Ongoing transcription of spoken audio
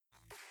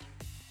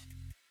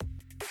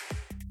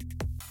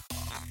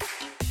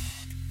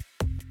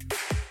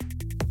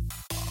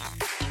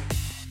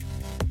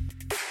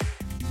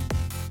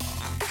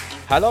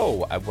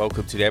Hello and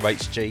welcome to the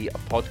MHG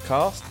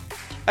podcast.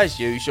 As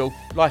usual,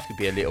 life can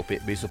be a little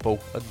bit miserable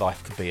and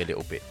life can be a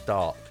little bit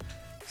dark.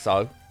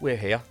 So we're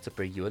here to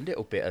bring you a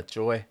little bit of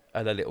joy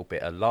and a little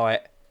bit of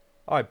light.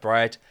 I'm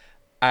Brad,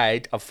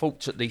 and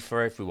unfortunately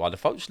for everyone,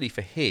 unfortunately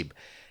for him,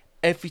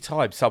 every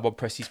time someone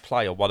presses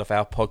play on one of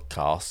our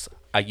podcasts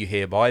and you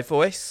hear my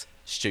voice,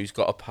 Stu's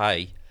got to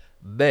pay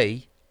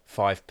me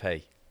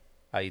 5p.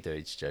 How you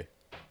doing, Stu?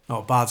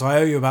 Not bad. I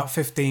owe you about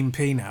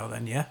 15p now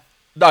then, yeah?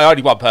 No,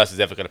 only one person's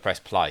ever going to press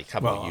play.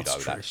 Come on, you know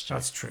true. that, Stu.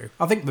 That's true.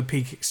 I think the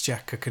Peak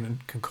Exchequer can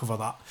cover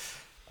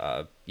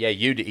that. Yeah,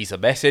 Unity's a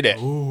mess, innit?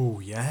 Oh,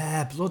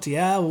 yeah. Bloody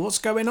hell. What's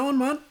going on,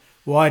 man?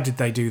 Why did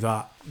they do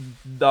that?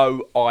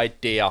 No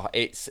idea.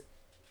 It's...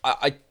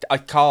 I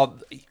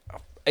can't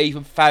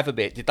even fathom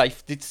it. Did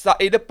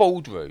in a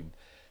boardroom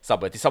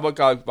somewhere, did someone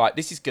go, right,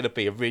 this is going to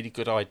be a really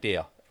good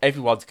idea.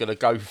 Everyone's going to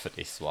go for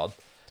this one.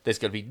 There's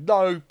going to be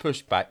no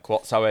pushback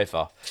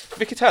whatsoever.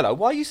 Vicatello,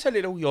 why are you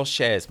selling all your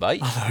shares,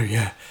 mate? I know,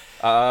 yeah.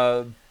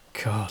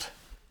 God.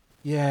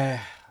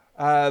 Yeah.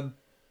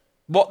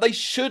 What they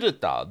should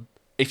have done,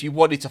 if you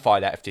wanted to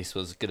find out if this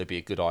was going to be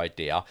a good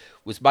idea,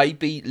 was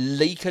maybe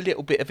leak a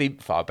little bit of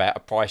info about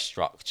a price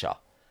structure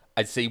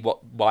and see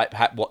what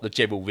the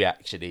general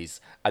reaction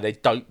is, and then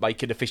don't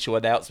make an official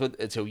announcement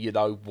until you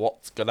know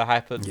what's going to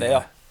happen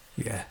there.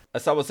 Yeah.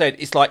 As someone said,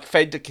 it's like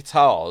Fender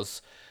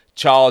guitars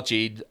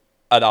charging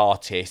an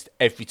artist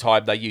every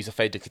time they use a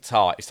Fender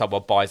guitar if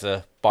someone buys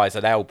an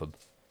album.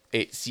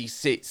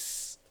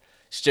 It's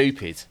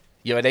stupid.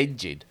 You're an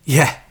engine.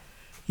 Yeah.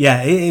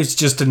 Yeah, it is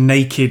just a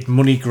naked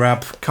money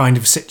grab kind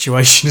of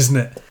situation, isn't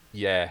it?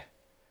 Yeah.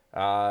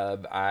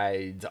 There's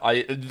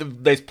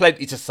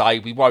plenty to say.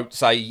 We won't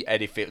say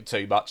anything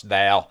too much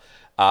now.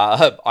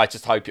 I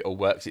just hope it all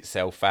works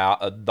itself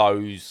out. And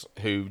those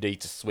who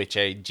need to switch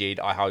engine,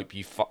 I hope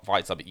you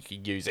find something you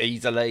can use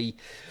easily.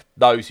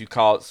 Those who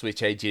can't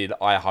switch engine,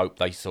 I hope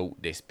they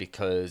sort this,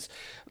 because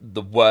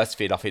the worst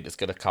thing I think that's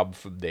going to come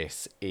from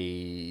this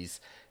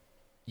is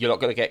you're not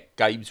going to get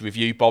games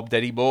review bombed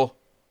anymore.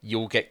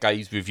 You'll get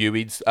games review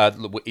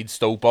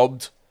install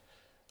bombed.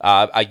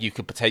 And you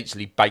could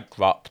potentially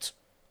bankrupt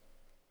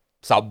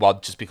someone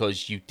just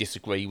because you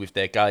disagree with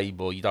their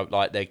game or you don't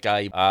like their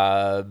game.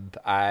 And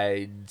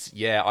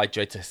yeah, I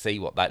dread to see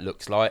what that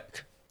looks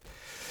like.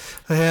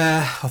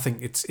 Yeah, I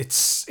think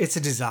it's a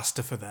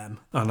disaster for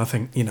them, and I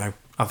think they'll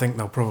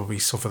probably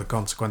suffer the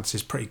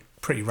consequences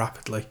pretty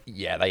rapidly.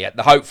 Yeah,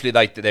 hopefully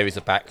there is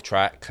a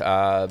backtrack,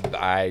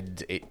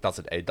 and it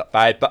doesn't end up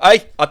bad. But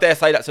hey, I dare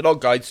say that's an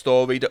ongoing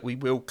story that we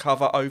will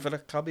cover over the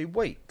coming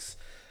weeks.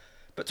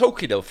 But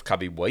talking of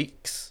coming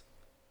weeks,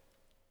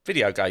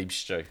 video games,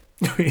 Stu.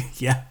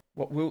 Yeah.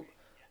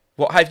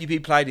 What have you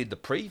been playing in the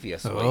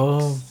previous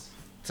weeks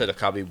to the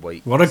coming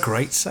weeks? What a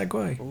great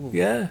segue. Ooh.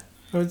 Yeah.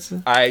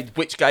 And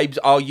which games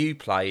are you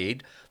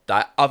playing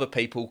that other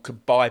people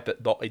can buy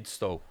but not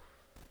install?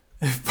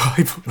 Buy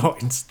but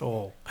not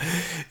install.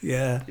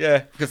 Yeah.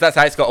 Yeah, because that's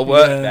how it's got to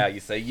work now, you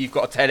see. You've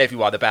got to tell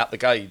everyone about the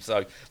game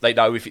so they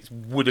know if it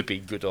would have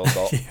been good or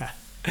not. Yeah.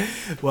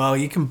 Well,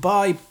 you can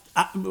buy,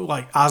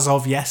 as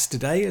of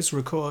yesterday,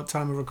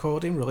 time of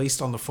recording,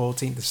 released on the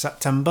 14th of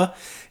September,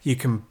 you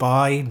can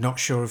buy, not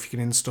sure if you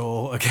can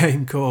install, a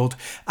game called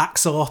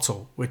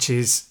Axolotl, which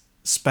is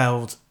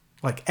spelled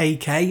like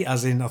AK,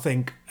 as in, I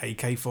think,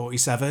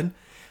 AK-47,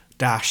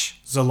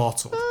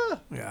 -Zolotl.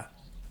 Yeah.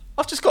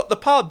 I've just got the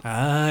pun.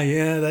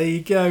 Yeah, there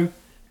you go.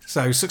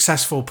 So,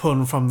 successful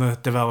pun from the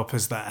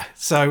developers there.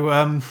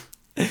 So,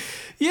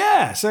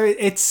 so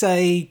it's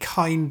a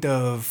kind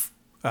of,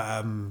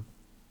 Enter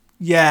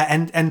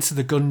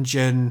the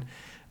Gungeon,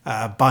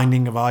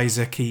 Binding of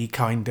Isaac-y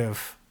kind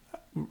of,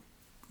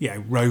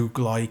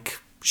 roguelike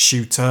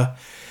shooter.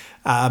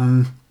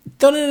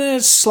 Done in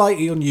a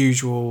slightly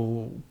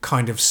unusual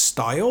kind of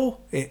style.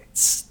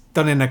 It's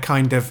done in a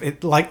kind of,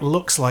 it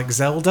looks like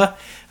Zelda,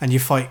 and you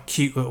fight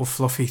cute little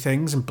fluffy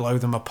things and blow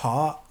them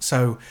apart.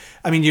 So,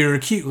 I mean, you're a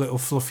cute little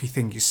fluffy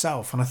thing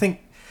yourself, and I think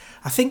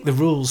the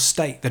rules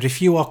state that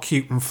if you are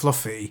cute and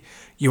fluffy,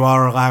 you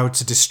are allowed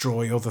to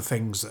destroy other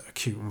things that are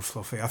cute and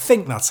fluffy. I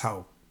think that's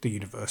how the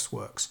universe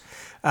works.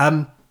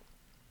 You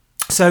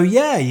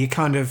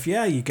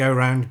go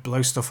around,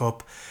 blow stuff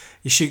up.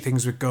 You shoot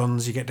things with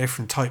guns, you get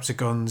different types of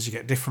guns, you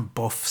get different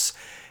buffs.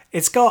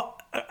 It's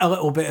got a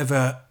little bit of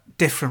a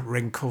different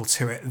wrinkle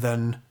to it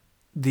than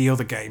the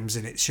other games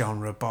in its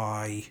genre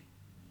by,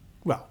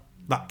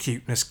 that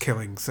cuteness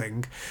killing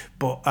thing.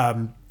 But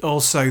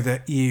also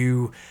that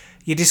you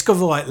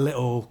discover like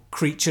little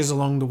creatures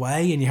along the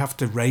way and you have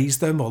to raise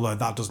them, although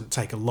that doesn't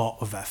take a lot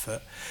of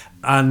effort.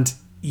 And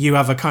you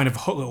have a kind of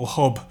little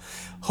hub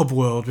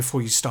world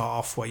before you start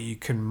off where you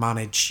can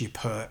manage your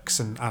perks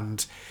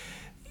and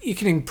you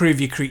can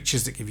improve your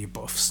creatures that give you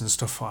buffs and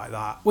stuff like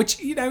that, which,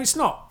 it's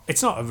not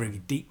a really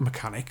deep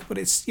mechanic, but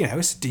it's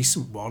a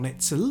decent one.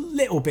 It's a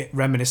little bit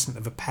reminiscent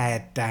of a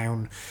pared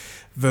down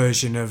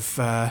version of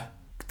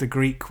the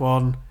Greek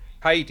one.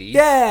 Hades?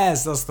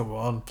 Yes, that's the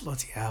one.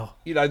 Bloody hell.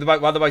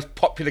 One of the most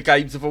popular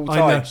games of all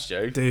time,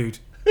 Stu. Dude,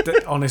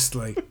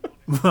 honestly,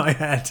 my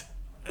head.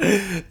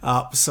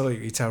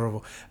 Absolutely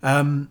terrible.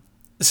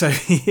 So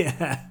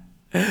yeah.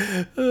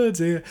 Oh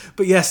dear.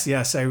 But yes,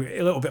 yeah. So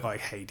a little bit like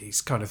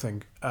Hades kind of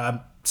thing.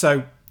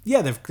 So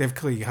yeah, they've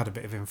clearly had a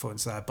bit of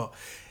influence there, but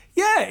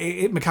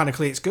yeah,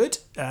 mechanically it's good.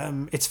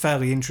 It's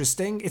fairly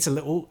interesting.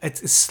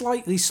 It's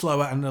slightly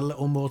slower and a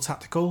little more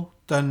tactical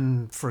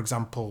than, for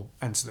example,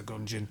 Enter the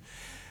Gungeon.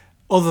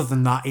 Other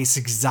than that, it's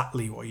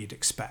exactly what you'd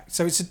expect.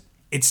 So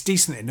it's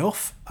decent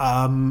enough.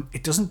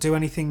 It doesn't do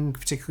anything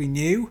particularly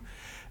new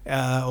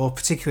or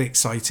particularly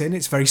exciting.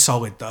 It's very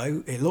solid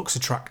though. It looks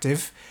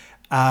attractive,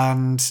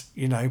 and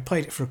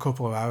played it for a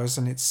couple of hours,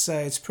 and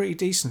it's pretty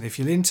decent. If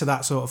you're into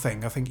that sort of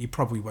thing, I think you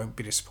probably won't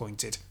be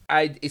disappointed.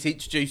 And it's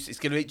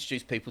going to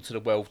introduce people to the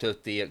world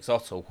of the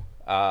Exotl,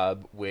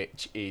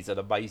 which is an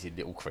amazing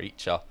little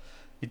creature.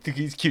 Look at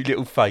his cute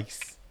little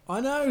face. I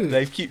know.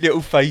 They have cute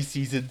little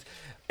faces, and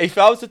if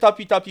I was the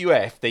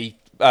WWF,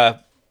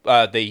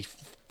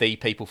 the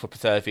people for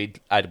preserving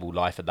animal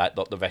life and that,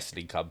 not the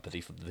wrestling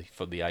company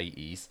from the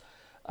 80s.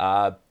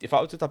 If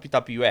I was the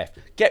WWF,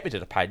 get rid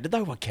of the panda.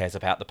 No one cares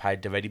about the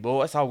panda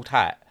anymore. It's old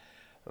hat,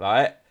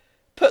 right?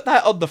 Put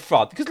that on the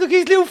front because look at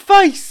his little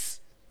face.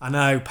 I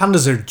know.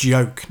 Pandas are a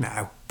joke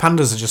now.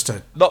 Pandas are just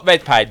a... Not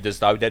red pandas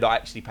though. They're not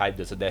actually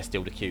pandas, and they're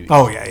still the cutest.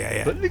 Oh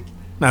yeah. But look,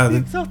 no,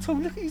 look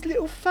at his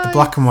little face. The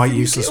black and white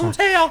useless ones.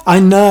 Hair. I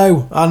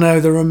know.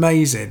 They're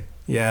amazing.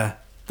 Yeah,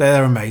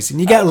 they're amazing.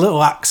 You get little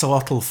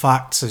axolotl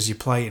facts as you're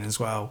playing as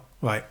well,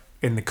 like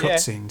in the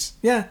cutscenes.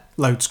 Yeah,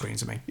 load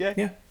screens. I mean,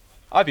 yeah.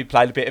 I've been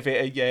playing a bit of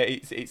it, and yeah,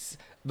 it's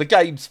the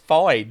game's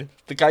fine.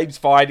 The game's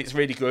fine. It's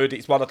really good.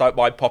 It's one I don't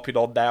mind popping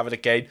on now and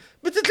again.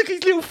 But just look at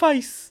his little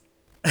face.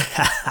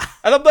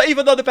 And I'm not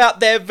even on about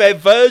their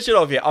version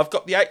of it. I've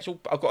got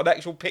an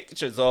actual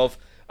pictures of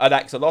an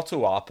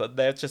axolotl up, and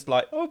they're just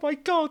like, oh my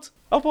god,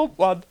 I want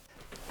one.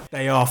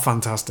 They are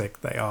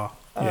fantastic. They are.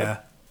 Yeah.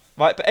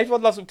 Right, but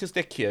everyone loves them because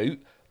they're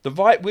cute. The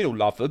right will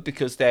love them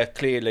because they're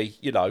clearly,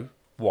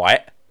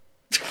 white.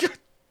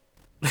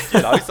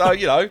 So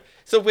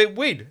it's a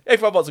win-win.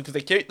 Everyone wants them because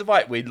they're cute. The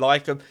right win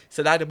like them. It's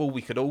an animal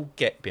we can all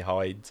get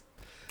behind.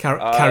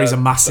 Carries a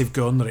massive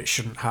gun that it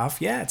shouldn't have.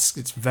 Yeah,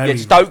 it's very.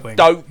 Yeah,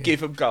 don't give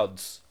them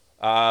guns.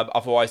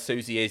 Otherwise,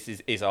 Susie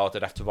is hard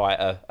and have to write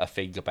a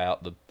thing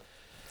about them.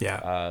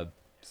 Yeah.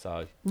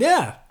 So.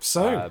 Yeah.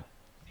 So.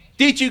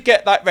 Did you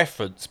get that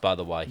reference, by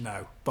the way?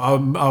 No, but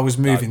I was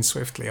moving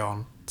swiftly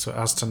on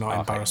as to not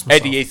embarrass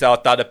myself. Eddie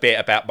Izzard done a bit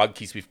about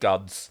monkeys with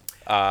guns.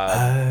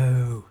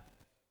 Oh.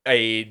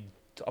 In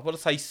I want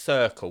to say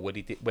Circle when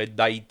they was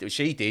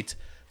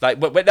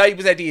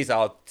Eddie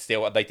Izzard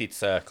still, and they did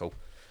Circle.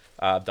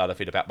 Done a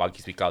thing about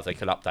monkeys with guns. They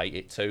can update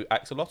it to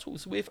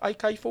axolotls with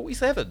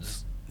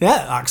AK-47s.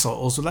 Yeah,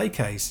 axolotls with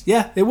AKs.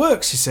 Yeah, it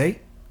works. You see,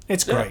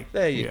 it's great.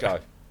 There you go.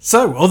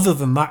 So, other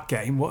than that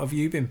game, what have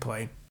you been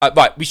playing?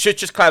 Right, we should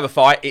just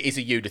clarify. It is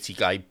a Unity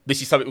game.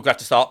 This is something we're going to have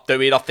to start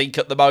doing, I think,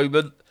 at the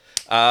moment.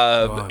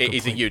 It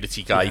is a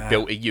Unity game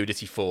built in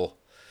Unity 4.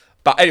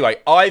 But anyway,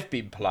 I've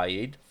been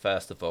playing,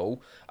 first of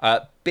all,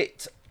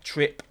 Bit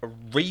Trip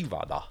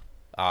Rerunner.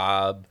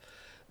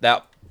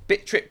 Now,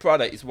 Bit Trip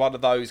Runner is one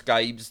of those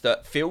games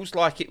that feels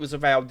like it was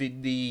around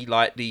in the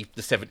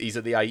 70s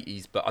and the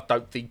 80s, but I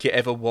don't think it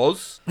ever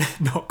was.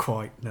 Not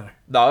quite, no.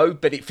 No,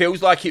 but it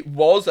feels like it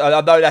was, and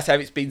I know that's how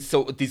it's been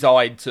sort of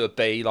designed to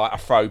be, like a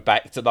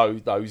throwback to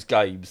those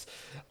games.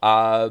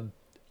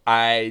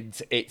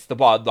 And it's the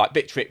one, like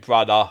Bit Trip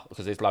Runner,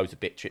 because there's loads of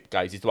Bit Trip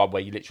games, it's the one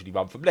where you literally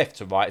run from left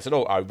to right. It's an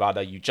auto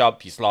runner, you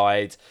jump, you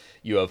slide,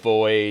 you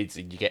avoid,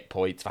 and you get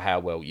points for how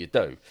well you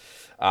do.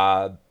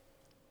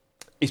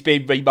 It's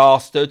been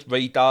remastered,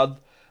 redone,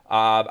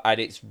 and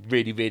it's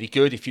really, really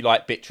good. If you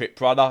like Bit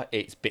Trip Runner,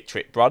 it's Bit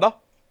Trip Runner,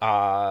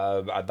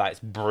 and that's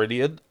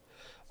brilliant.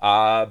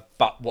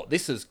 But what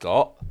this has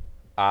got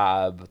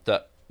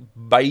that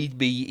made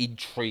me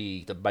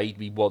intrigued and made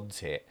me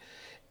want it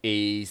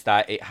is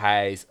that it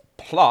has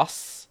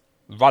Plus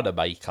Runner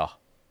Maker,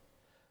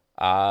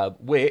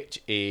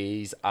 which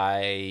is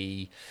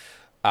I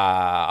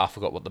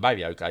forgot what the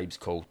Mario game's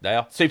called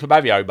now. Super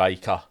Mario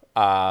Maker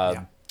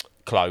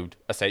clone,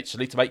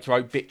 essentially, to make your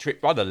own Bit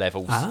Trip Runner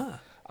levels.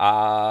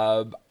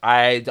 And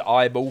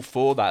I'm all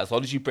for that. As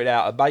long as you bring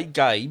out a main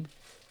game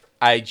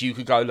and you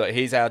can go, look,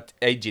 here's our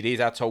engine,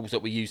 here's our tools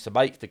that we use to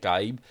make the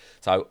game,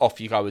 so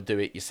off you go and do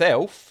it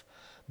yourself,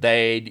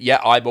 then yeah,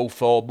 I'm all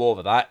for more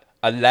of that.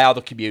 Allow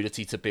the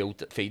community to build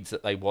things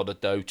that they want to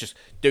do. Just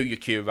do your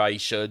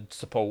curation,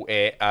 support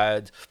it,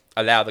 and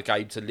allow the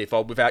game to live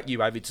on without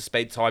you having to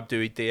spend time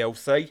doing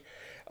DLC.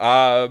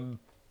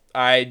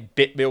 And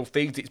Bitmill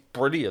things, it's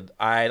brilliant.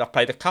 And I've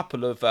played a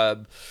couple of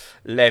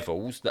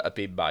levels that have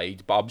been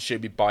made, but I'm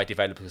assuming by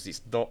developers,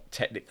 it's not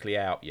technically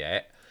out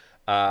yet.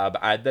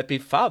 And they've been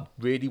fun,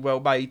 really well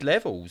made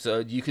levels.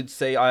 You can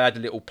see I had a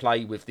little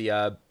play with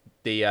the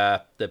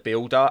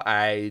builder,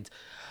 and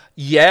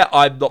yeah,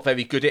 I'm not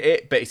very good at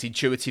it, but it's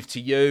intuitive to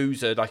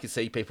use, and I can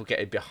see people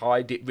getting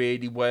behind it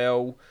really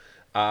well.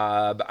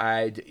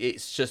 And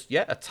it's just,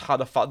 a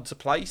ton of fun to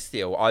play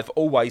still. I've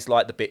always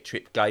liked the Bit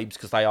Trip games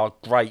because they are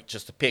great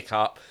just to pick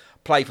up,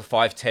 play for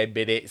 5-10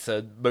 minutes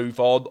and move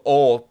on,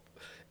 or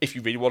if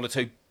you really wanted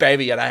to,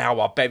 bury an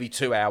hour, bury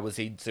 2 hours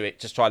into it,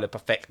 just trying to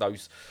perfect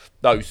those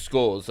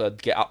scores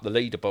and get up the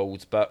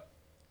leaderboards. But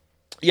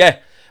yeah,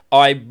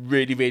 I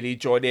really, really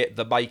enjoyed it.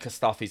 The maker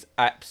stuff is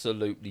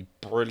absolutely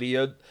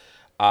brilliant.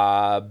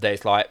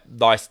 There's like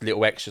nice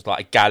little extras like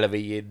a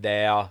gallery in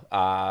there.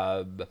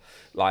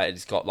 Like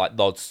it's got like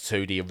nods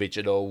to the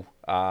original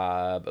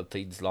and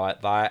things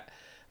like that.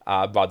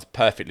 Runs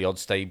perfectly on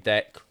Steam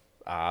Deck,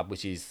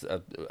 which is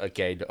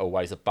again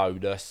always a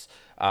bonus.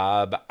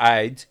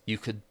 And you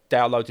can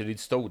download and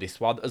install this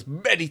one as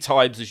many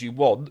times as you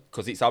want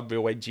because it's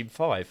Unreal Engine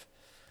 5.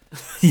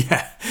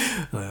 Yeah,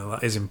 well,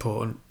 that is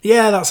important.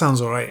 Yeah, that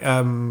sounds all right.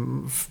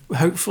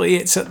 Hopefully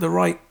it's at the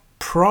right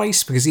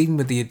price, because even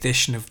with the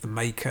addition of the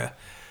maker,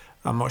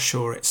 I'm not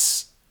sure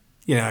it's,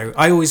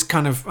 I always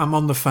I'm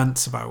on the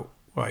fence about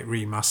like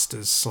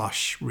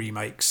remasters /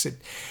 remakes.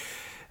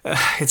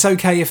 It's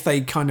okay if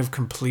they kind of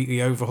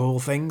completely overhaul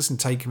things and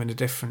take them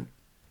in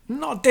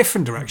not a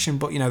different direction,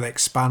 but they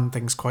expand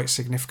things quite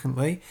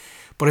significantly.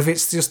 But if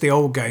it's just the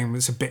old game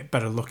that's a bit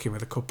better looking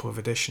with a couple of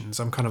additions,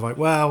 I'm kind of like,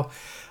 well,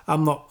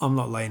 I'm not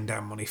laying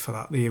down money for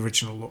that. The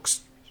original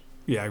looks,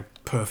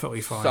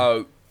 perfectly fine.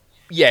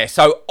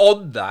 So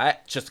on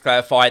that, just to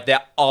clarify,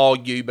 there are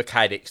new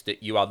mechanics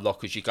that you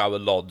unlock as you go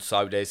along.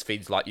 So there's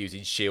things like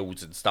using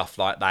shields and stuff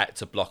like that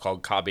to block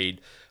oncoming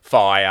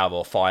fire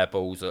or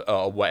fireballs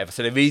or whatever.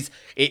 So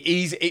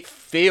it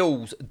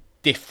feels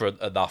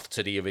different enough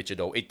to the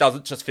original. It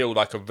doesn't just feel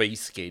like a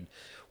reskin,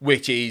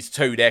 which is,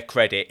 to their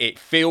credit, it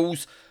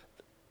feels...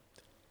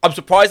 I'm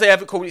surprised they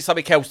haven't called it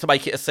something else to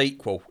make it a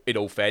sequel, in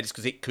all fairness,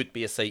 because it could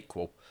be a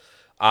sequel.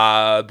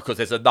 Because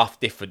there's enough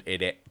different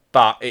in it.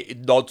 But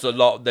it nods a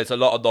lot. There's a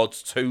lot of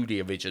nods to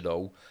the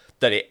original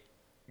that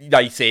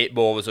they see it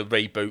more as a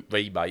reboot,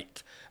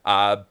 remake.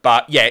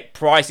 But yeah,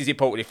 price is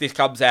important. If this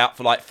comes out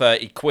for like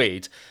 30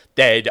 quid,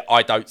 then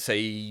I don't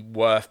see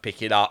worth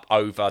picking up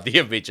over the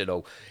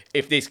original.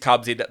 If this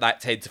comes in at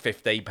that £10 to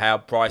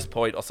 £15 price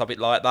point or something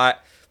like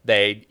that,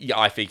 then yeah,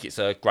 I think it's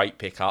a great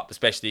pickup,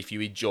 especially if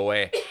you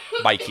enjoy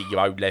making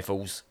your own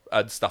levels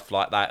and stuff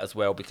like that as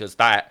well, because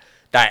that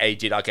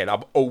engine, again,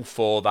 I'm all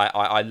for that.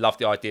 I love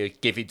the idea of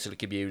giving to the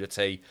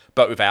community,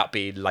 but without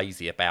being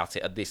lazy about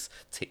it, and this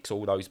ticks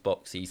all those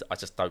boxes. I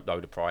just don't know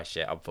the price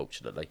yet,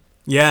 unfortunately.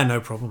 Yeah, no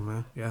problem,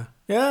 man.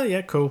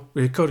 Yeah, cool.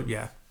 We could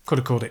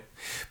have called it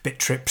Bit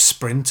Trip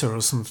Sprinter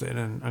or something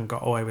and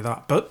got away with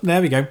that. But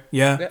there we go.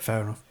 Yeah.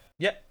 Fair enough.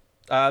 Yeah.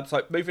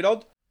 So moving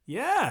on.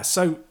 Yeah,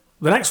 so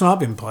the next one I've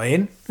been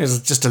playing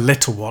is just a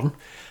little one,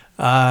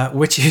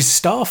 which is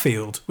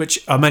Starfield,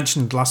 which I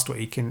mentioned last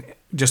week in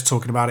just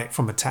talking about it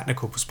from a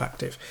technical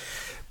perspective.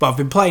 But I've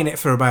been playing it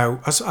for I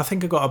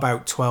think I got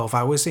about 12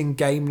 hours in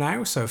game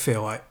now, so I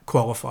feel like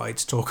qualified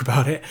to talk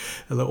about it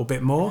a little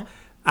bit more.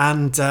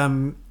 And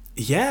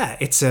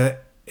it's a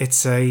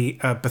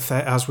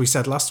Bethesda, as we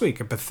said last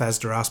week, a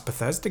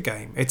Bethesda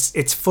game.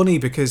 It's funny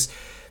because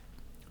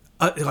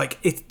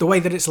the way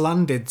that it's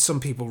landed, some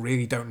people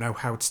really don't know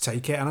how to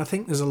take it, and I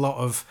think there's a lot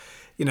of,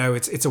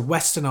 it's a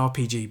Western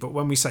RPG, but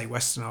when we say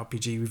Western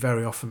RPG, we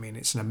very often mean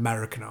it's an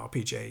American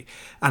RPG,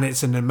 and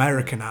it's an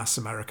American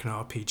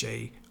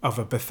RPG of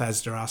a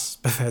Bethesda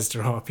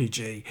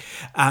RPG,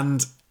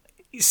 and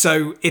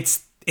so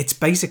it's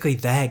basically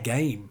their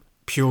game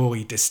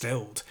purely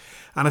distilled,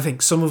 and I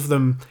think some of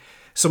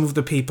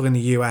the people in the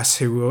US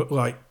who were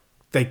like,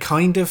 they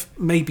kind of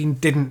maybe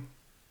didn't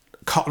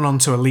cotton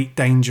onto Elite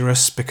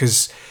Dangerous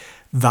because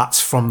that's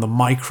from the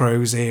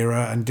Micros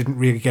era and didn't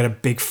really get a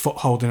big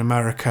foothold in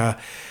America.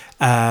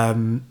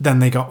 Then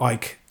they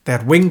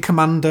had Wing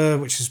Commander,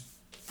 which is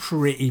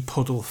pretty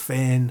puddle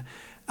thin,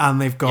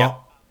 and they've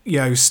got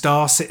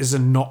Star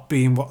Citizen not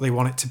being what they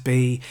want it to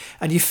be,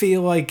 and you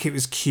feel like it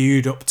was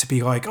queued up to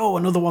be like, oh,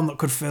 another one that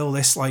could fill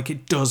this, like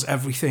it does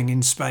everything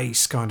in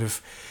space kind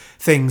of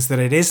things that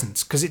it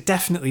isn't, because it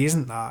definitely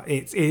isn't that.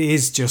 It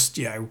is just,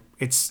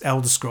 it's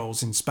Elder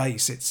Scrolls in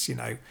space. It's,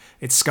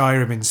 it's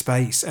Skyrim in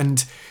space.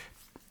 And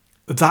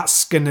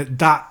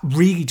that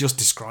really just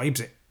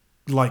describes it,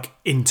 like,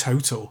 in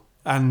total.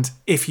 And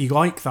if you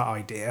like that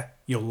idea,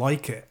 you'll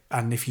like it.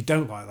 And if you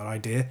don't like that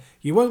idea,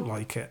 you won't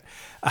like it.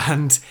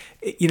 And,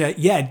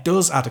 it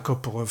does add a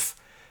couple of,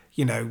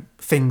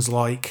 things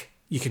like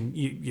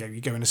you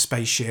go in a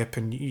spaceship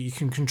and you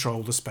can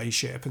control the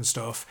spaceship and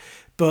stuff.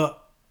 But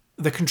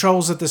the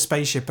controls of the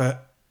spaceship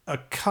are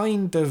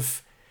kind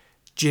of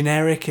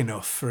generic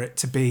enough for it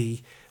to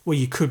be, well,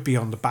 you could be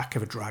on the back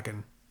of a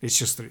dragon. It's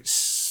just that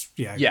it's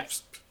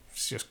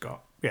just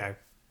got a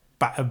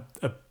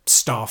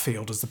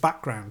Starfield as the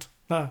background.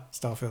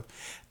 Starfield.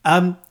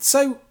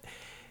 So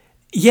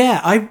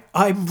yeah,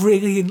 I'm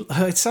really.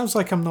 It sounds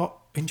like I'm not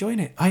enjoying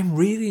it. I'm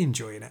really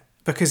enjoying it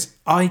because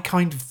I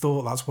kind of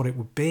thought that's what it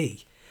would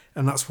be,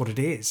 and that's what it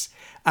is.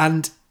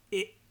 And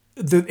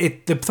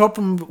the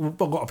problem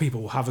a lot of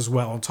people will have as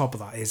well on top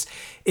of that is,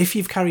 if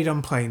you've carried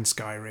on playing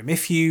Skyrim,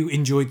 if you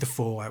enjoyed the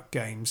Fallout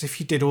games, if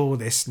you did all of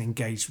this and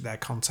engaged with their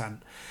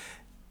content,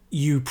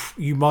 you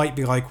might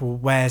be like, well,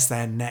 where's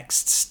their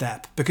next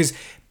step? Because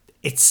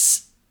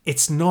it's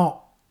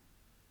not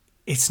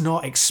it's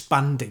not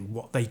expanding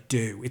what they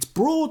do. It's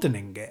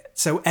broadening it.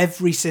 So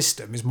every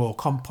system is more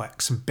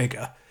complex and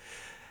bigger,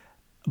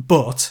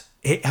 but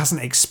it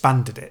hasn't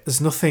expanded it. There's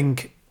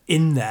nothing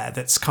in there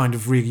that's kind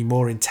of really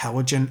more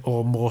intelligent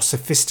or more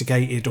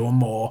sophisticated or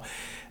more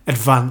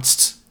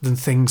advanced than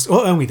things,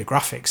 or only the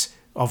graphics,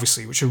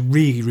 obviously, which are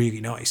really,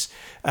 really nice.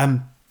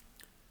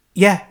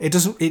 Yeah, it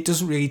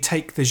doesn't really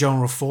take the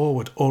genre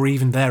forward or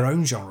even their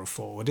own genre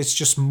forward. It's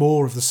just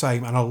more of the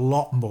same and a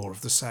lot more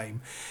of the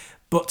same.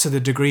 But to the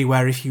degree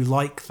where if you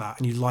like that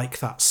and you like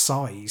that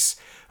size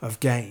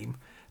of game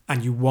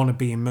and you want to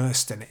be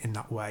immersed in it in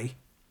that way,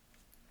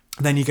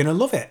 then you're going to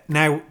love it.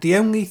 Now, the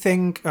only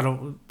thing,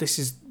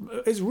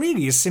 it's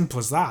really as simple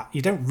as that.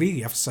 You don't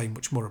really have to say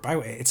much more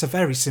about it. It's a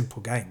very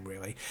simple game,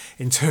 really,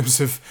 in terms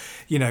of,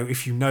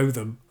 if you know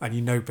them and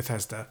you know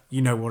Bethesda,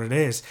 you know what it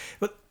is.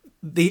 But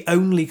the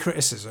only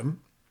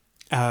criticism,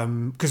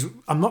 because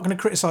I'm not going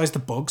to criticise the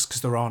bugs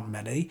because there aren't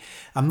many.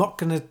 I'm not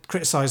going to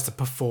criticise the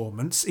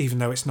performance, even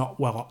though it's not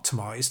well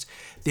optimised.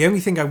 The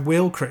only thing I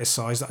will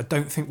criticise that I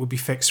don't think will be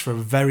fixed for a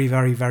very,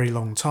 very, very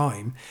long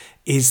time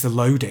is the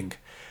loading.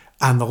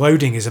 And the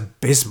loading is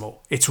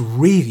abysmal. It's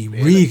really,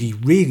 really,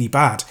 really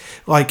bad.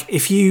 Like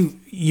if you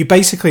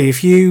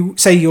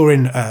say you're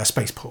in a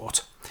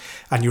spaceport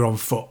and you're on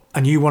foot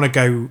and you want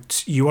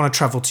to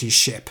travel to your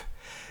ship,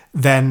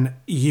 then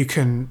you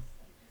can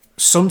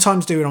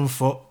sometimes do it on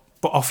foot,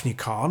 but often you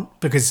can't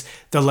because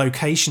the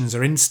locations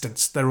are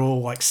instance. They're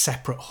all like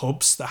separate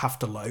hubs that have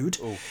to load.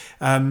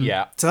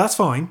 Yeah. So that's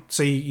fine.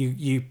 So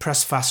you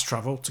press fast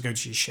travel to go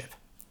to your ship.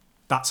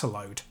 That's a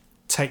load.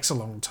 Takes a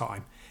long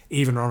time.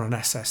 Even on an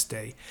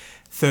SSD,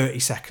 30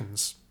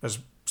 seconds as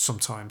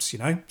sometimes,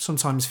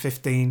 sometimes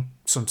 15,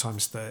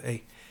 sometimes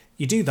 30.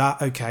 You do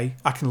that, okay,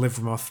 I can live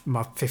with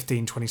my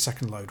 15, 20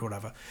 second load,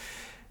 whatever.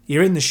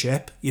 You're in the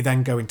ship, you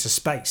then go into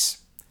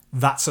space.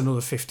 That's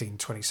another 15,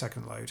 20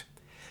 second load.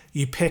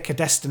 You pick a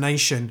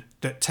destination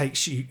that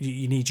takes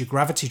you need your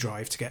gravity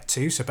drive to get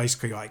to, so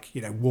basically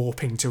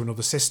warping to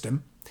another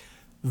system.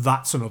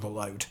 That's another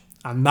load.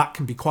 And that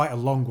can be quite a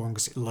long one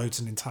because it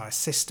loads an entire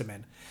system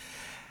in.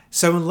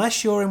 So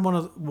unless you're on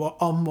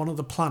one of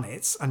the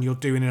planets and you're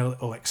doing a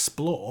little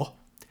explore,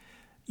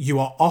 you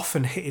are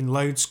often hitting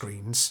load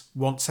screens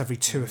once every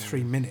 2 or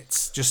 3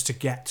 minutes just to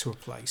get to a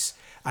place.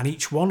 And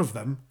each one of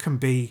them can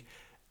be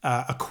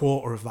a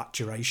quarter of that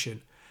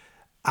duration.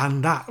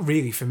 And that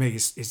really, for me,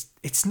 is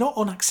it's not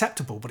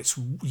unacceptable, but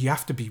you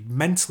have to be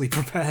mentally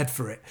prepared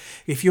for it.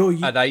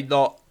 Are they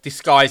not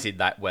disguising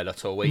that well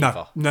at all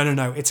either?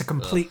 No. It's a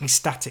completely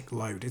static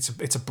load.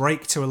 It's a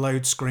break to a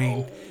load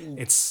screen.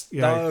 It's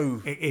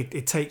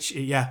it takes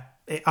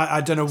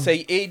I don't know.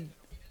 See, in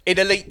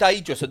Elite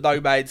Dangerous and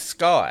No Man's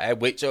Sky,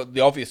 which are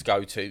the obvious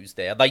go-tos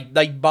there,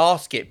 they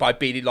mask it by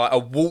being in like a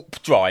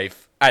warp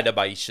drive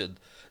animation,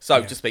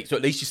 so to speak. So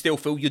at least you still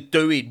feel you're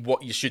doing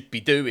what you should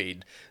be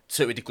doing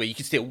to a degree. You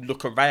can still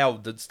look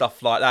around and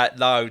stuff like that.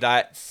 No,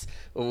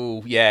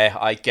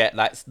 I get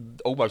that's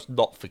almost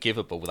not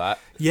forgivable, that.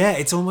 Yeah,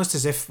 it's almost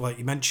as if, like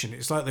you mentioned,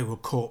 it's like they were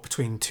caught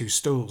between two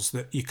stools,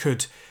 that you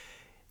could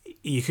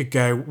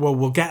go, well,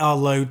 we'll get our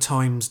load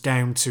times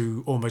down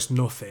to almost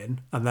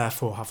nothing and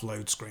therefore have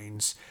load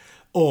screens,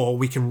 or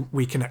we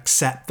can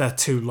accept they're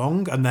too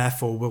long and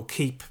therefore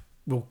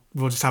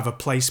we'll just have a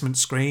placement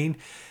screen.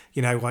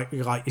 Like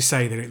you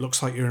say, that it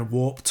looks like you're in a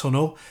warp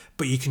tunnel,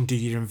 but you can do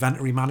your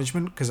inventory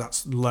management because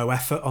that's low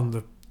effort on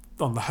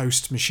the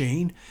host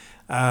machine.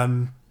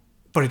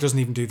 But it doesn't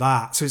even do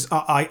that. So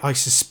I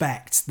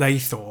suspect they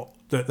thought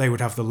that they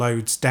would have the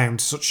loads down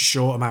to such a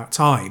short amount of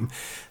time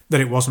that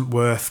it wasn't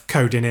worth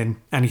coding in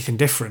anything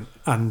different.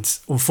 And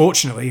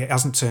unfortunately, it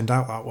hasn't turned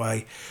out that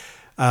way.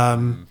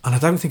 And I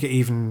don't think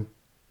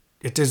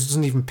it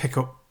doesn't even pick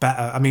up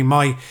better. I mean,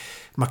 my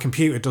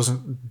computer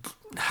doesn't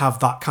have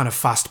that kind of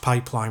fast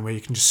pipeline where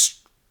you can just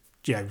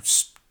like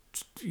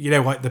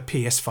the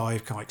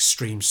PS5 can like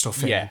stream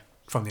stuff in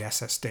from the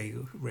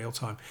SSD real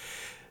time.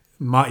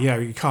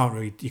 You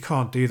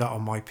can't do that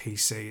on my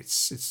PC.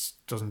 It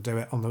doesn't do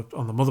it on the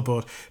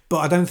motherboard. But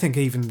I don't think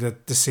even the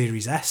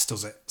Series S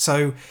does it.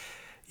 So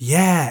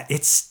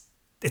it's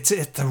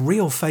a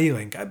real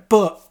failing.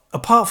 But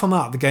apart from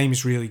that, the game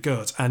is really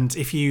good. And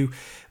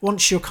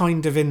once you're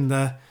kind of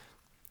in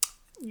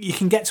you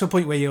can get to a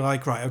point where you're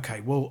like, right, okay,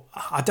 well,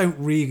 I don't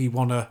really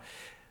want to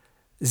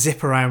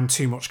zip around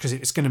too much because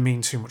it's going to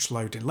mean too much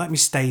loading. Let me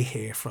stay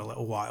here for a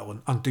little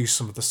while and do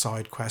some of the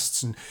side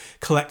quests and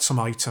collect some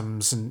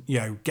items and,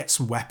 get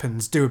some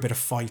weapons, do a bit of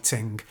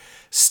fighting,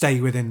 stay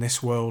within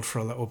this world for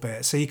a little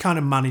bit. So you kind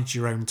of manage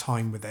your own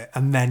time with it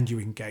and then you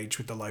engage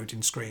with the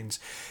loading screens.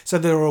 So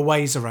there are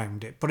ways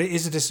around it, but it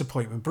is a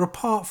disappointment. But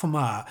apart from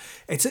that,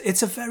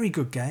 it's a very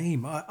good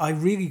game. I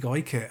really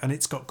like it, and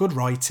it's got good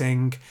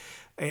writing.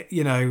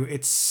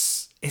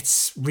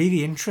 It's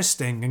really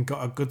interesting and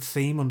got a good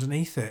theme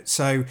underneath it.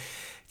 So,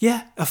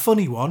 yeah, a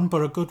funny one,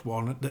 but a good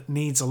one that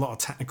needs a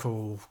lot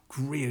of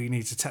really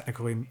needs a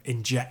technical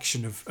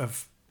injection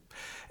of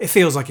it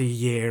feels like a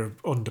year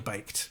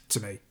underbaked to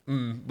me.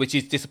 Which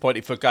is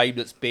disappointing for a game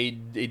that's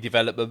been in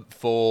development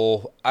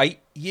for 8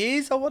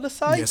 years, I want to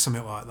say. Yeah,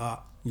 something like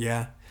that.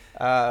 Yeah.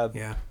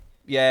 Yeah.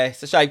 Yeah,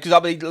 it's a shame because I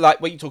mean,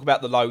 like when you talk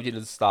about the loading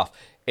and stuff,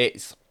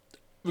 it's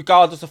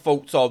regardless of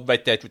faults on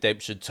Red Dead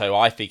Redemption 2,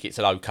 I think it's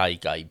an okay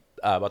game.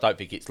 I don't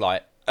think it's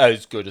like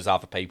as good as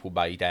other people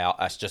made out.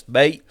 That's just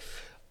me.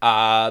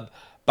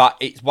 But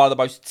it's one of the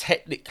most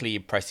technically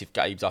impressive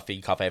games I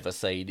think I've ever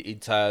seen in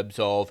terms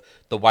of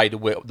the way the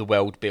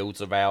world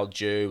builds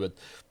around you, and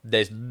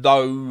there's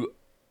no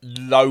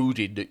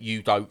loading that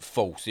you don't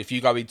force. If you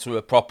go into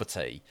a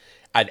property,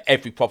 and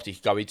every property you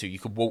can go into, you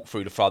can walk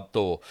through the front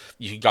door,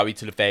 you can go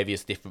into the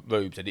various different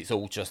rooms, and it's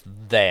all just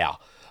there.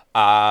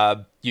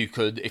 You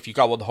could, if you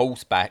go on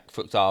horseback,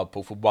 for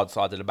example, from one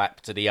side of the map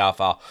to the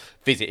other,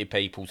 visiting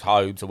people's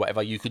homes or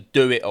whatever, you could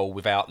do it all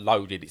without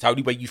loading. It's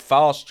only when you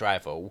fast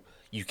travel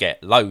you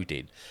get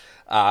loading.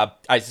 As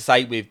I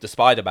say with the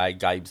Spider-Man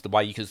games, the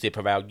way you can zip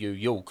around New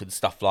York and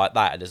stuff like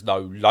that, and there's no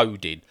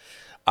loading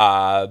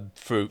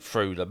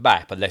through the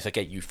map unless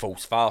again you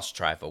force fast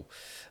travel.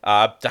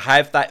 To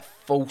have that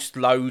forced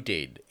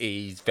loading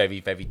is very,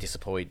 very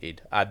disappointing,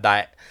 and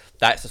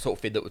that's the sort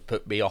of thing that would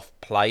put me off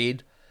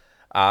playing.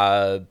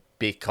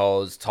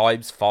 Because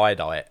time's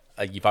finite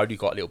and you've only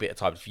got a little bit of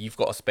time. If you've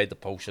got to spend a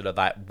portion of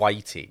that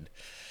waiting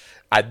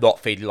and not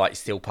feeling like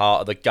it's still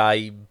part of the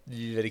game,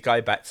 you're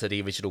going back to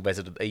the original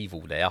Resident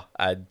Evil now,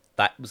 and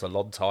that was a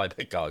long time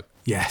ago.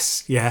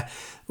 Yes, yeah.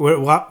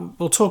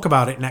 We'll talk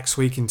about it next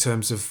week in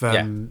terms of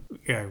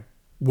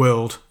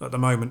world at the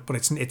moment, but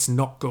it's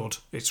not good.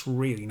 It's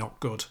really not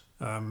good.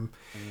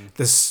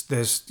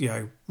 There's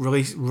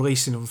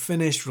releasing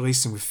unfinished,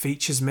 releasing with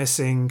features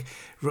missing.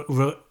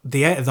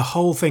 The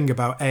whole thing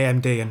about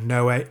AMD and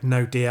no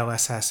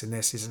DLSS in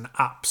this is an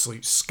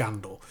absolute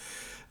scandal.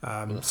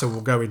 So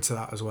we'll go into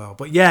that as well.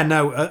 But yeah,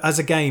 no, as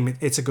a game,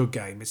 it's a good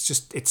game.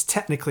 It's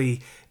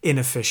technically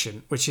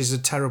inefficient, which is a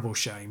terrible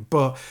shame.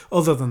 But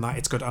other than that,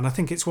 it's good. And I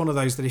think it's one of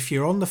those that if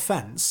you're on the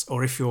fence,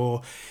 or if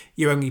you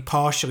only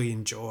partially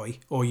enjoy,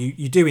 or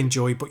you do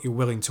enjoy but you're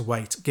willing to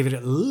wait, give it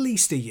at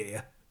least a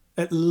year.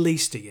 And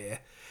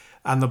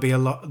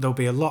there'll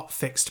be a lot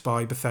fixed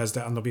by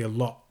Bethesda, and there'll be a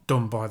lot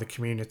done by the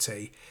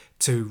community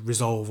to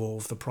resolve all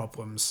of the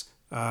problems.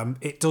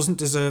 It doesn't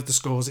deserve the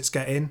scores it's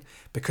getting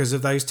because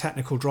of those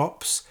technical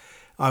drops,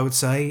 I would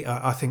say.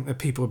 I think that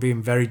people are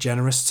being very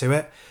generous to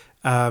it.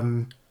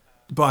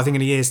 But I think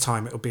in a year's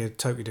time, it'll be a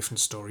totally different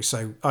story.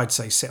 So I'd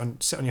say sit on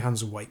your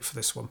hands and wait for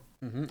this one.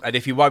 Mm-hmm. And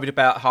if you're worried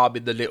about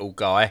harming the little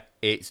guy,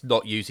 it's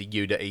not using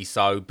Unity,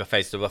 so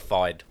Bethesda are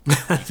fine. You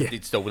can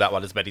install that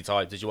one as many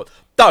times as you want.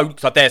 Don't,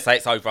 because I dare say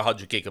it's over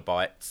 100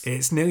 gigabytes.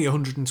 It's nearly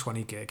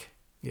 120 gig.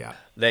 Yeah.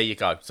 There you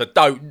go. So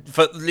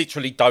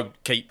literally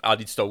don't keep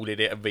uninstalling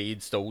it and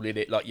reinstalling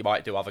it like you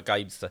might do other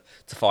games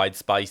to find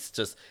space.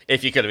 Just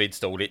if you're going to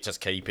install it, just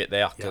keep it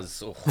there.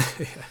 Because,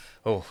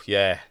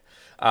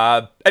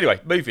 anyway,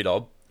 moving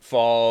on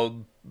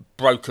from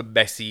broken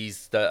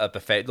messes that are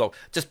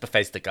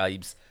Bethesda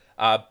games.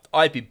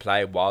 I've been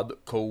playing one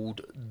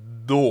called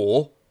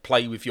Nour,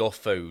 Play With Your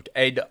Food.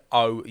 Nour,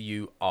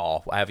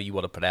 however you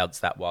want to pronounce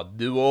that one.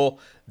 Nour,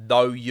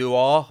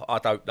 I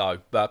don't know.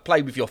 But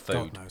Play With Your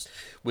Food.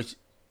 Which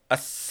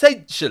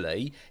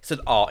essentially is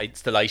an art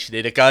installation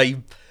in a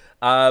game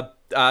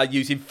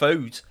using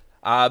food.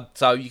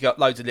 So you got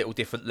loads of little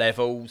different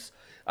levels,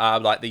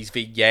 like these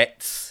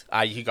vignettes.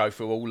 You can go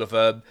through all of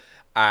them.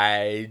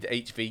 And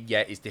each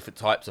vignette is different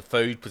types of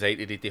food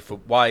presented in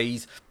different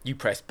ways. You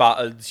press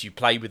buttons, you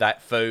play with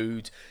that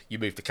food, you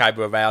move the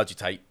camera around, you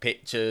take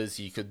pictures,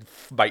 you can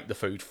make the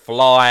food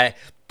fly,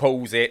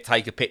 pause it,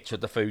 take a picture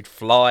of the food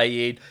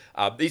flying.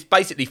 It's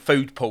basically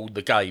food porn,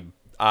 the game.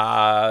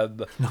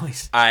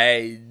 Nice.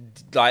 And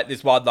like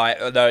there's one, like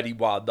an early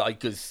one,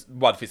 because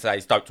one thing to say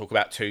is don't talk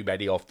about too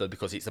many of them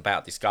because it's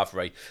about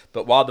discovery.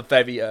 But one of the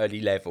very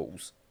early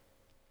levels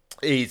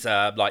is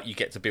like you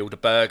get to build a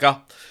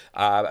burger,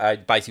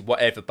 and basically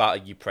whatever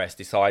button you press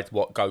decides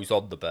what goes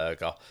on the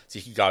burger. So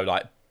you can go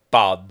like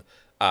bun,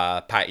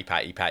 patty,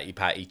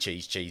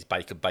 cheese,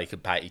 bacon,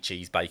 patty,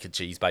 cheese, bacon,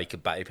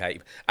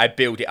 patty, and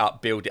build it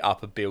up.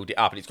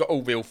 And it's got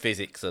all real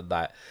physics and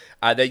that.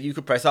 And then you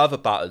can press other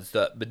buttons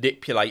that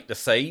manipulate the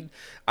scene.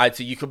 And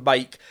so you can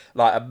make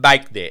like a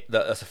magnet,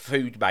 that's a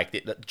food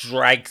magnet that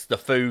drags the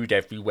food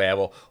everywhere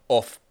or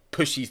off,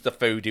 pushes the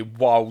food in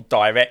wild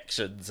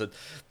directions, and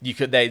you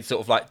can then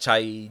sort of like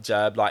change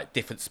like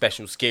different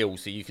special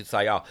skills. So you can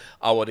say,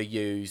 I want to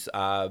use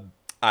a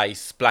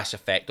splash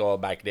effect or a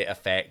magnet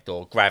effect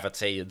or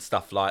gravity and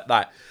stuff like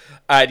that,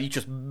 and you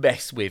just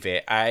mess with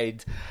it,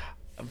 and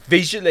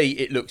visually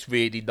it looks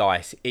really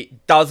nice.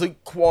 It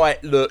doesn't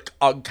quite look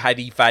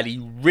Uncanny Valley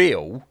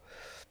real,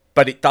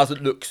 but it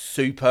doesn't look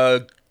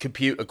super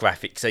computer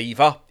graphics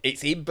either.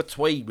 It's in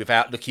between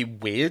without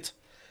looking weird.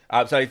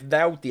 So they've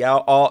nailed the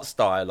art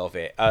style of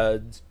it,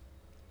 and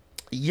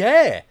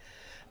yeah,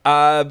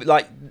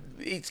 like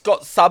it's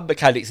got some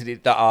mechanics in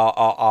it that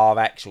are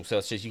actual. So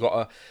it's just you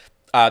got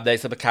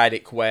there's a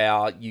mechanic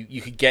where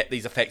you can get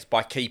these effects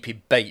by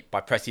keeping beat, by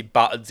pressing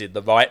buttons in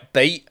the right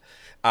beat.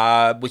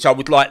 which I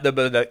would like them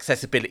an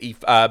accessibility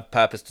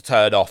purpose to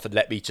turn off and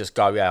let me just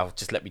go,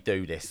 just let me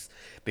do this,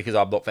 because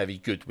I'm not very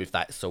good with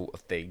that sort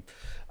of thing.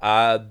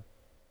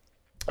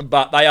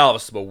 But they are a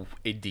small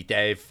indie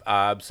dev,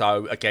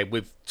 so again,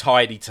 with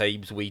tiny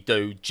teams, we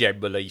do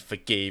generally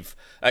forgive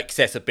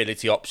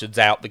accessibility options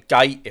out the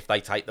gate if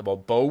they take them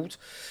on board.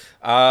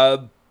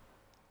 But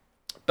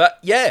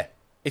yeah,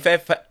 if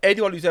ever,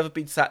 anyone who's ever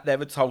been sat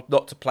there and told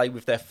not to play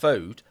with their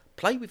food,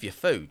 play with your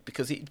food,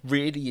 because it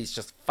really is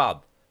just fun.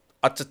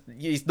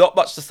 There's not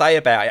much to say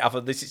about it other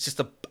than this is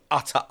just a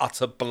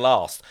utter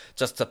blast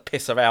just to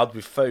piss around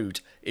with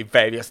food in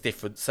various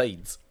different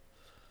scenes.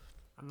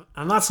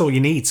 And that's all you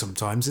need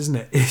sometimes, isn't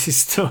it?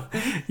 It's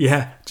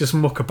just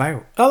muck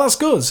about. Oh, that's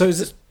good. So is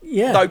it?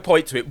 Yeah. No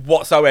point to it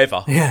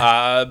whatsoever.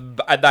 Yeah.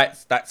 And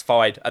that's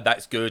fine, and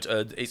that's good,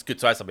 and it's good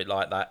to have something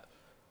like that.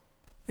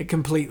 It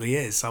completely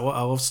is. I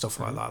love stuff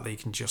like that you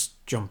can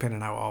just jump in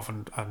and out of,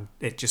 and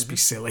it just be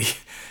silly.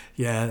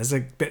 Yeah, there's a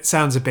bit.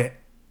 Sounds a bit.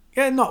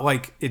 Yeah, not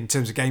like in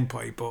terms of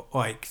gameplay, but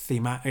like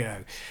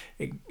thematic.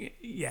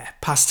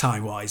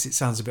 Pastime wise, it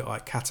sounds a bit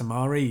like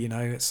Katamari.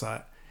 It's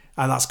like,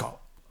 and that's got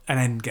an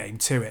end game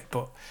to it,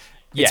 but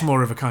it's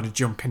more of a kind of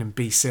jump in and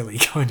be silly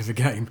kind of a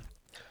game.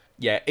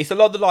 Yeah, it's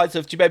along the lines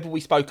of, do you remember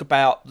we spoke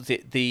about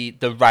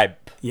the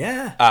ramp?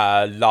 Yeah.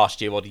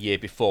 Last year or the year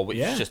before, which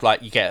is just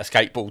like you get a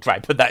skateboard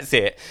ramp and that's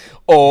it.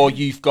 Or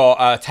you've got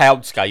a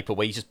Townscaper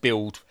where you just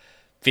build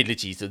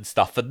villages and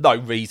stuff for no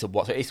reason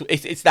whatsoever.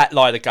 It's that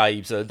line of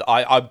games, and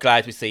I'm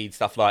glad we're seeing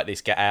stuff like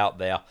this get out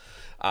there.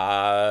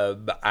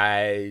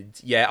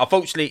 And yeah,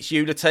 unfortunately it's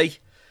Unity.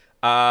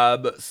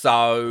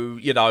 So,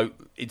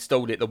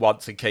 install it the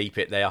once and keep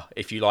it there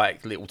if you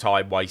like little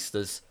time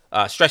wasters.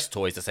 Stress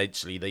toys,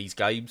 essentially, these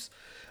games.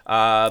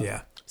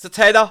 It's a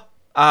tenner.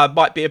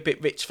 Might be a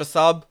bit rich for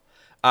some.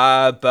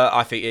 But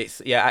I think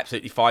it's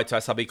absolutely fine to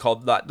have something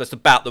on that. That's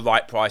about the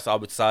right price, I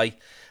would say.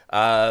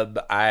 And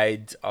I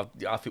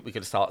think we're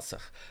going to start,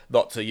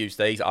 not to use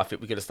these, I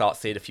think we're going to start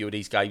seeing a few of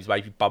these games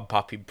maybe bump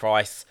up in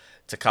price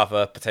to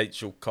cover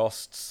potential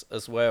costs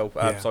as well.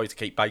 Sorry to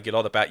keep banging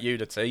on about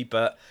Unity,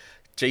 but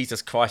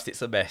Jesus Christ,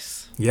 it's a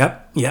mess.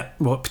 Yep.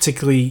 Well,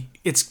 particularly,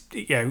 it's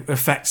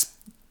affects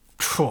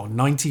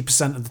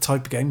 90% of the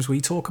type of games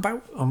we talk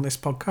about on this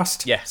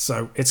podcast. Yeah.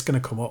 So it's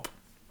going to come up.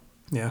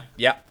 Yeah.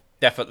 Yeah,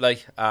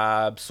 definitely.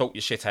 Sort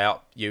your shit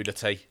out,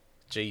 Unity.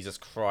 Jesus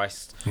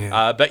Christ.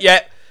 Yeah. But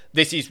yeah,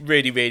 this is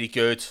really, really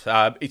good.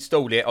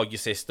 Install it on your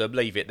system,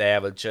 leave it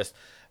there, and just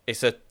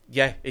it's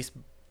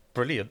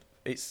brilliant.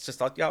 It's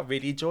just like, I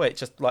really enjoy it.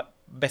 Just like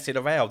messing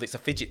around. It's a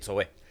fidget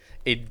toy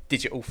in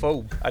digital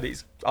form,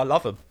 and I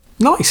love them.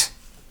 Nice.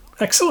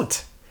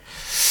 Excellent.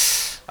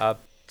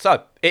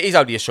 So it is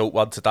only a short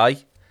one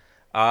today,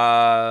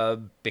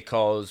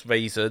 because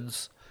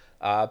reasons.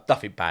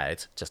 Nothing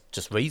bad,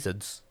 just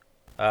reasons.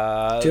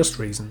 Just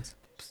reasons.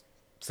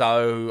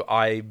 So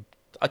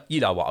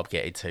you know what I'm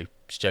getting to,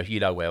 Stu. You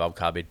know where I'm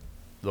coming.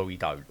 No, you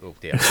don't. Oh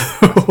dear.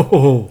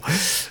 Oh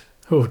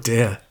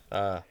dear.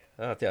 Oh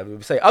dear.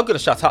 I'm going to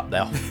shut up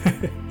now.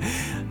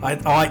 I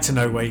like to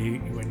know where you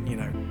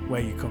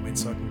come in,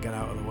 so I can get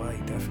out of the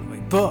way,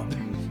 definitely. But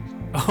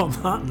on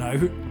that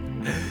note,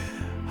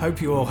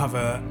 hope you all have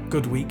a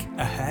good week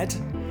ahead.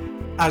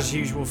 As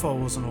usual,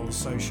 follow us on all the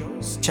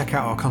socials. Check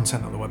out our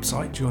content on the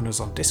website. Join us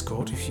on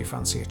Discord if you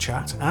fancy a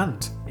chat.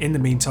 And in the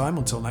meantime,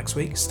 until next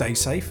week, stay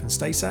safe and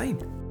stay sane.